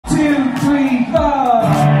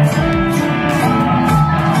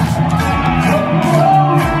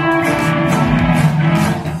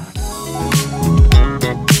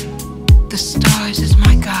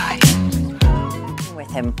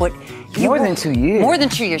than 2 years. More than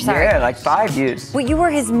 2 years, sorry. Yeah, like 5 years. But you were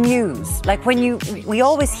his muse. Like we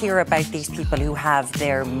always hear about these people who have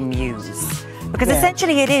their muse. Because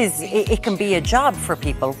essentially it can be a job for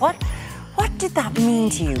people. What did that mean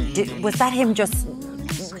to you? Was that him just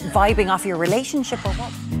vibing off your relationship or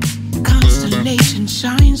what? Constellation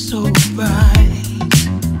shines so bright.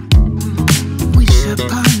 Wish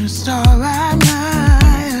upon a star I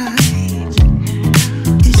might.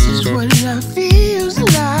 This is what love feels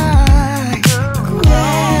like.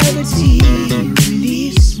 Gravity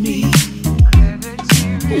release me.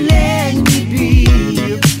 Let me be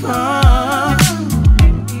upon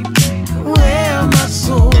where my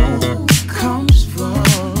soul comes from.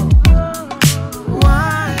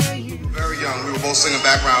 Why are you very young? We were both singing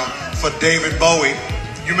background for David Bowie.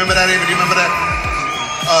 You remember that, Ava? Do you remember that?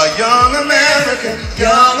 Young American,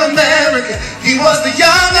 he was the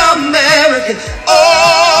young American. All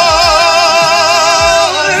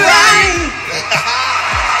right.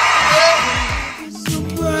 so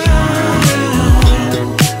bright,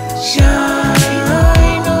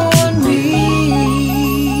 shine on me,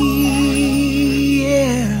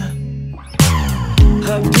 yeah.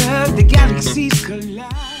 Above the galaxies collide.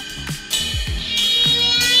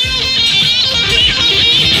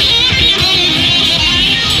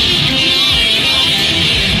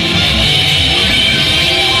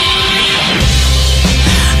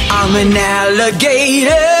 I'm an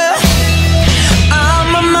alligator.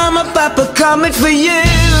 I'm a mama, papa coming for you.